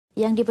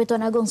Yang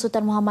di-Pertuan Agong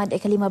Sultan Muhammad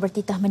ke-5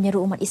 bertitah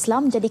menyeru umat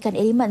Islam menjadikan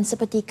elemen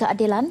seperti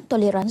keadilan,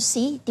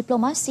 toleransi,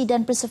 diplomasi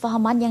dan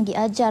persefahaman yang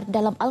diajar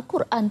dalam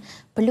Al-Quran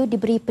perlu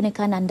diberi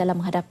penekanan dalam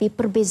menghadapi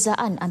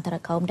perbezaan antara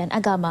kaum dan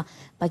agama.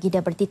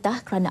 Baginda bertitah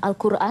kerana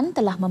Al-Quran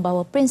telah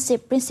membawa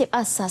prinsip-prinsip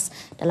asas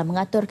dalam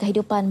mengatur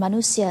kehidupan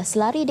manusia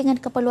selari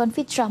dengan keperluan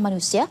fitrah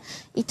manusia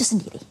itu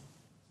sendiri.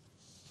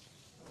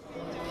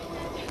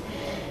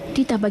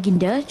 Titah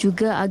Baginda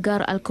juga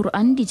agar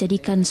Al-Quran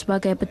dijadikan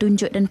sebagai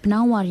petunjuk dan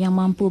penawar yang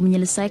mampu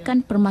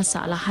menyelesaikan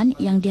permasalahan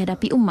yang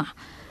dihadapi ummah.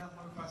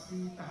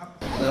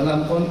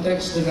 Dalam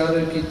konteks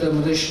negara kita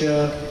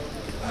Malaysia,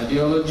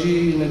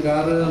 ideologi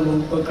negara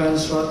merupakan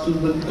suatu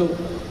bentuk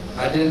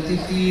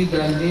identiti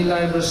dan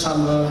nilai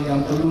bersama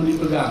yang perlu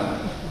dipegang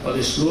oleh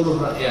seluruh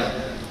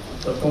rakyat.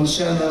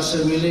 Perkongsian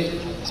rasa milik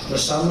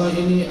bersama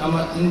ini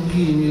amat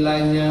tinggi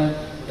nilainya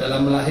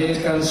dalam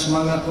melahirkan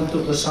semangat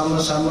untuk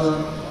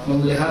bersama-sama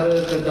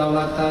memelihara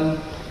kedaulatan,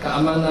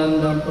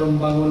 keamanan dan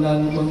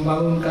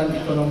membangunkan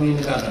ekonomi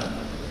negara.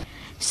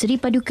 Seri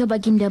Paduka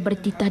Baginda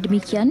bertitah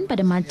demikian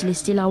pada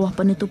Majlis Tilawah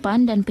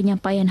Penutupan dan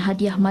Penyampaian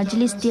Hadiah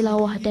Majlis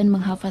Tilawah dan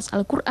Menghafaz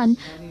Al-Quran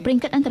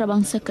peringkat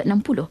antarabangsa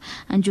ke-60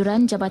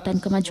 Anjuran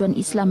Jabatan Kemajuan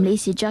Islam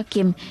Malaysia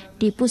JAKIM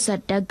di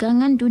Pusat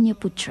Dagangan Dunia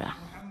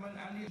Putra.